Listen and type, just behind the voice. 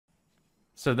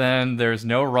So then there's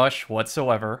no rush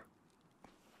whatsoever.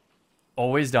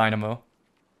 Always dynamo.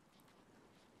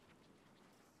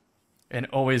 And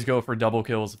always go for double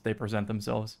kills if they present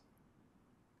themselves.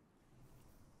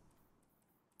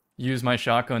 Use my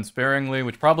shotgun sparingly,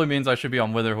 which probably means I should be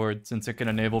on Witherhoard since it can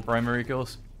enable primary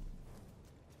kills.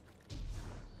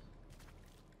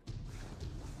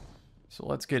 So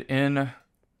let's get in.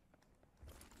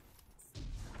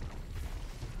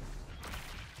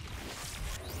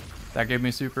 That gave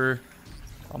me super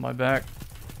on my back.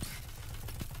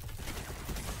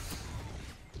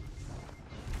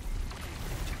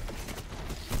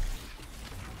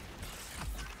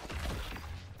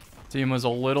 Team was a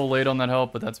little late on that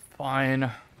help, but that's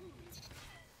fine.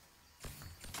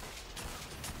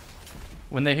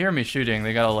 When they hear me shooting,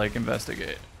 they gotta, like,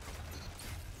 investigate.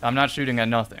 I'm not shooting at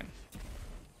nothing.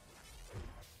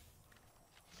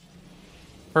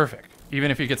 Perfect. Even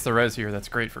if he gets the res here, that's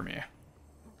great for me.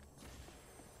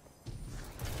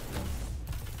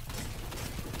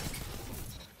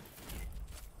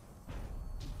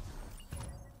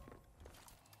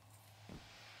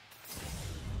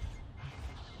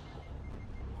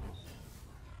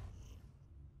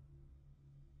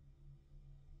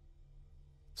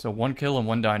 So 1 kill and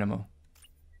 1 dynamo.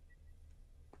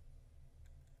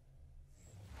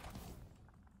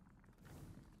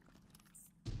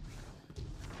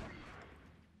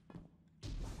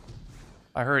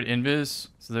 I heard invis,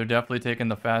 so they're definitely taking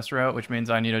the fast route, which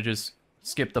means I need to just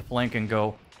skip the flank and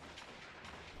go.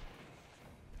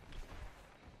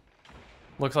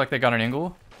 Looks like they got an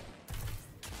angle.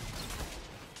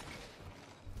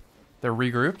 They're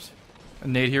regrouped. A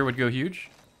nade here would go huge.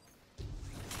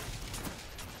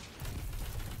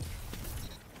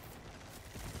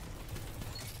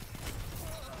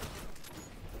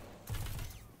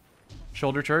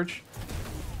 Shoulder charge.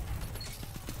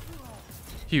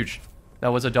 Huge. That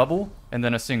was a double and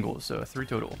then a single, so 3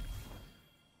 total.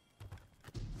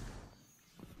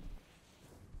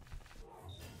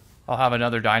 I'll have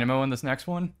another dynamo in this next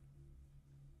one.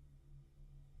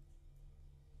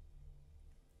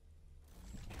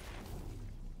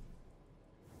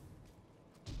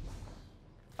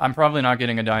 I'm probably not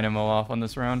getting a dynamo off on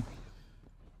this round.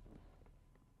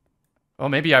 Oh,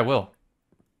 maybe I will.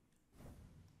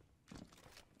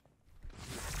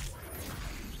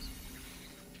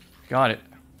 Got it.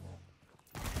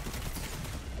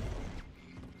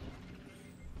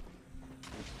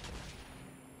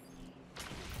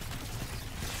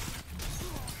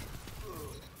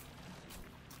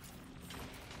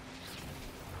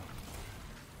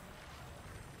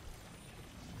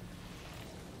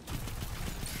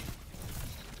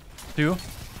 Two,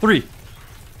 3.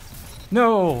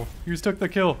 No, you just took the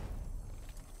kill.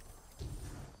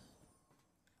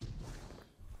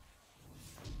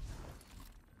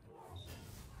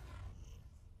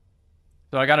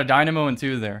 So I got a dynamo and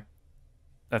 2 there.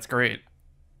 That's great.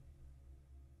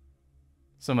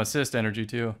 Some assist energy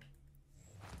too.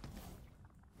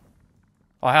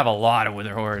 I have a lot of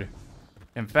Witherhoard.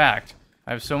 In fact,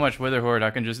 I have so much Witherhoard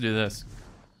I can just do this.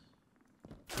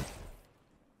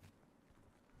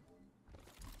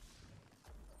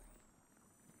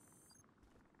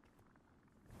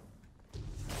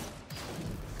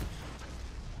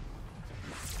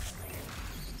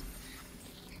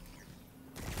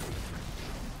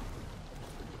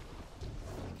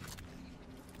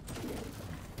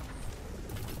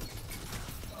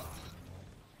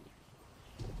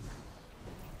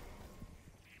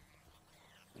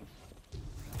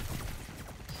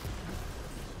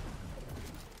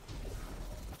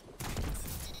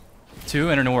 Two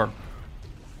and an orb.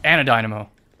 And a dynamo.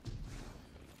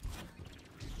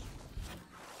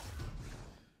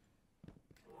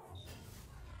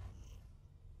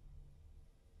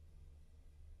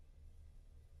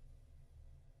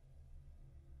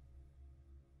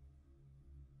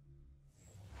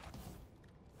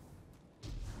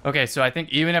 Okay, so I think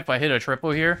even if I hit a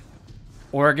triple here,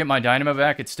 or get my dynamo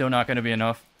back, it's still not going to be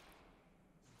enough.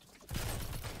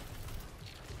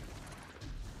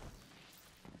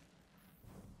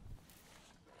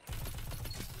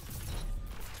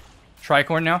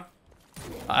 Tricorn now.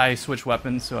 I switch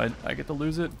weapons, so I get to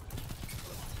lose it.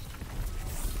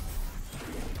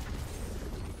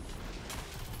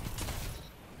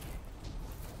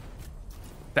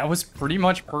 That was pretty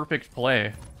much perfect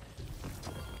play.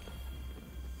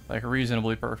 Like,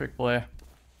 reasonably perfect play.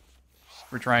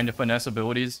 We're trying to finesse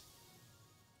abilities.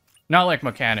 Not like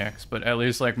mechanics, but at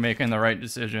least like making the right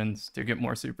decisions to get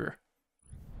more super.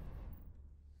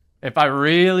 If I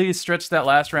really stretched that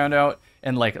last round out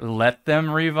and like let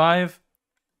them revive,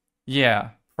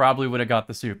 yeah, probably would have got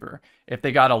the super. If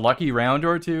they got a lucky round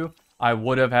or two, I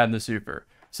would have had the super.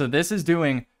 So this is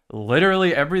doing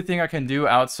literally everything I can do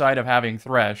outside of having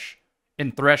Thresh.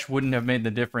 And Thresh wouldn't have made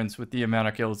the difference with the amount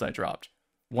of kills I dropped.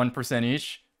 1%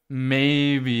 each?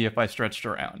 Maybe if I stretched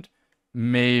around.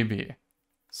 Maybe.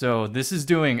 So this is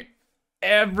doing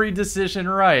every decision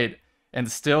right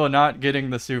and still not getting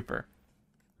the super.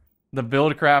 The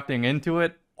build crafting into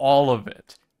it, all of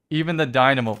it. Even the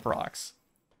Dynamo procs.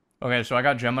 Okay, so I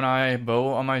got Gemini Bow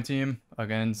on my team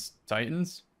against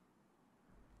Titans.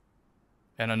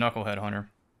 And a Knucklehead Hunter.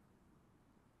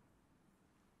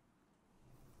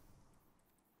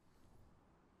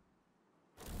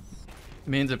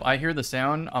 Means if I hear the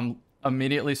sound, I'm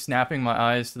immediately snapping my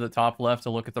eyes to the top left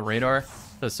to look at the radar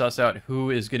to suss out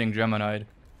who is getting Gemini'd.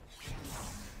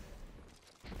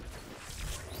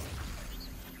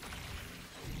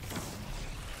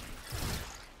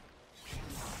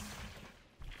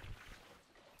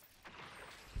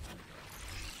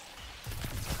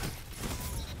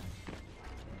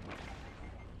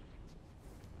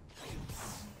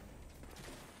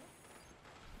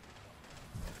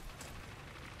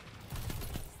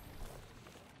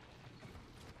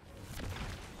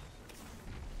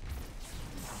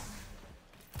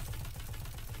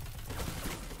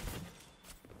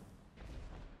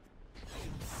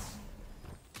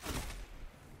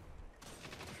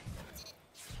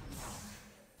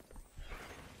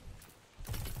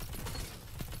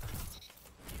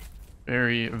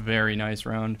 Very, very nice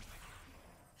round.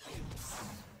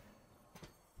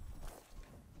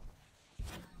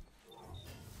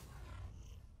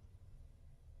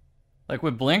 Like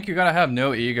with Blink, you gotta have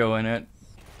no ego in it.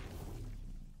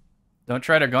 Don't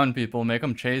try to gun people, make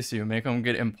them chase you, make them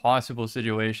get impossible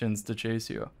situations to chase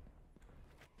you.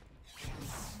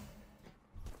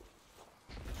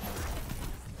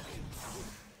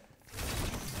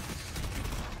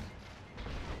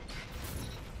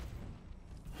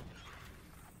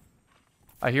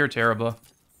 I hear Teraba.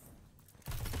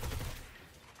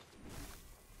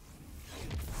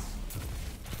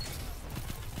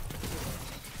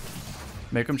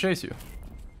 Make him chase you.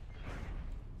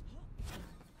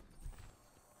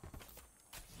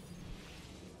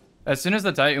 As soon as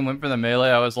the Titan went for the melee,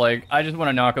 I was like, I just want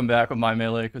to knock him back with my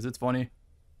melee because it's funny.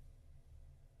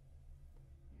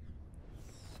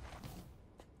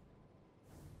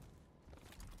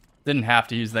 Didn't have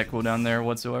to use that cooldown there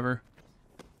whatsoever.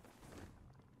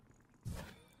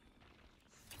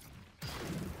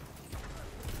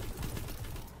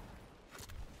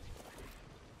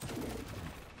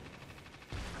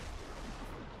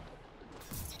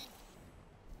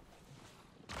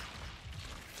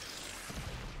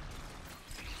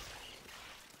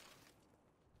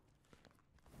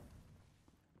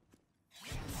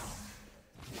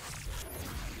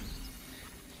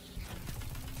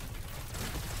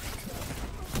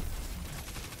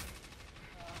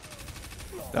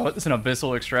 That was an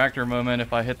Abyssal Extractor moment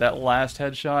if I hit that last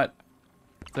headshot.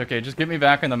 It's okay, just get me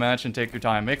back in the match and take your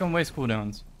time. Make them waste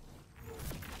cooldowns.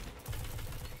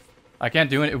 I can't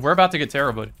do it. We're about to get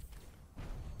Terabud.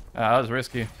 That was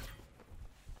risky.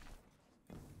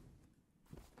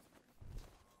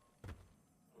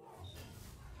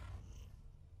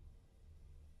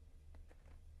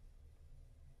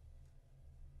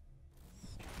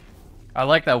 I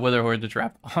like that Wither Horde to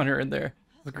trap Hunter in there.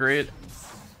 It's great.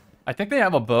 I think they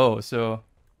have a bow, so...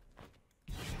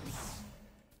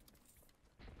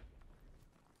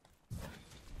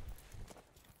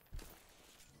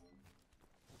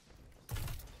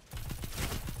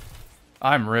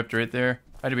 I'm ripped right there.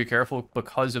 I had to be careful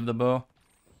because of the bow.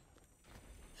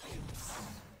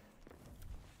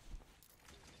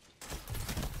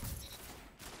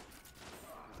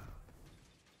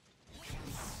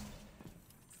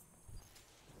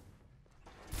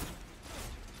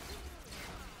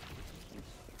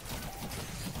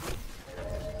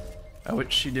 I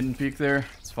wish she didn't peek there.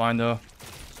 It's fine though.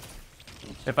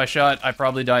 If I shot, I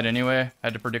probably died anyway.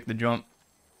 Had to predict the jump.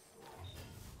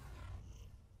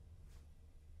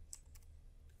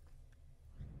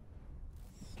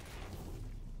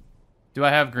 Do I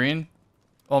have green?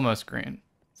 Almost green.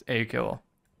 It's a kill.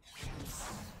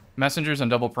 Messengers on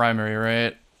double primary,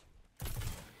 right?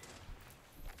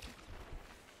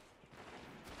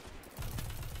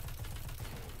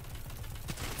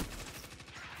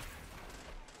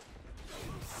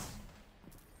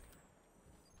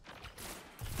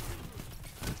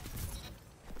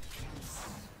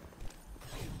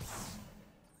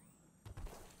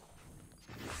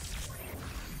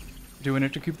 Doing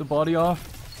it to keep the body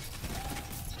off.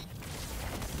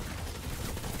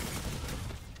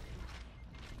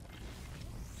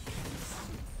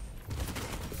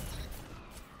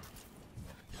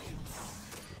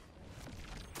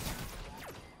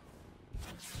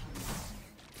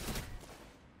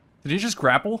 Did he just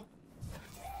grapple?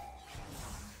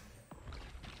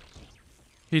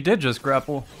 He did just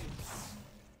grapple.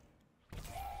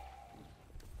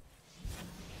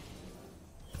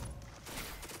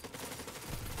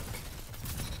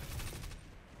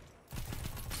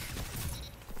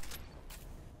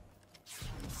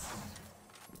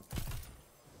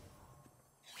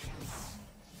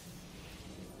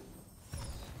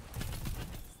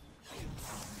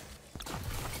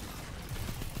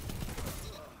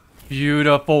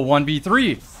 Beautiful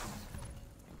 1v3.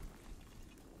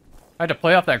 I had to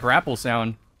play off that grapple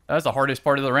sound. That was the hardest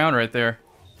part of the round right there.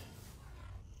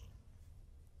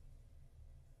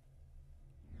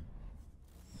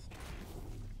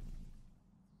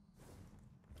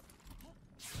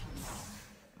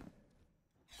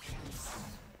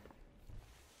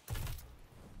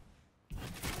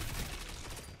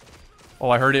 Oh,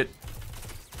 I heard it.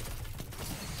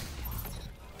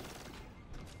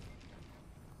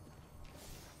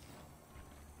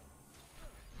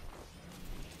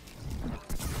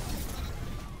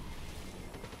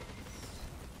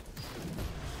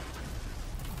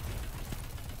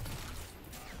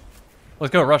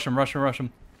 Let's go, rush him, rush him, rush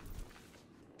him.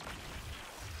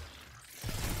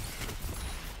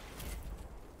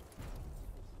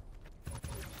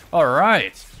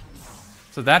 Alright.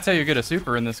 So that's how you get a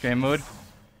super in this game mode.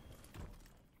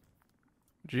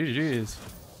 GG's.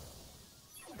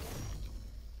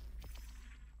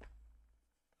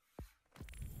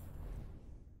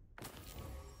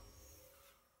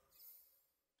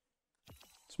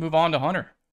 Let's move on to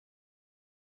Hunter.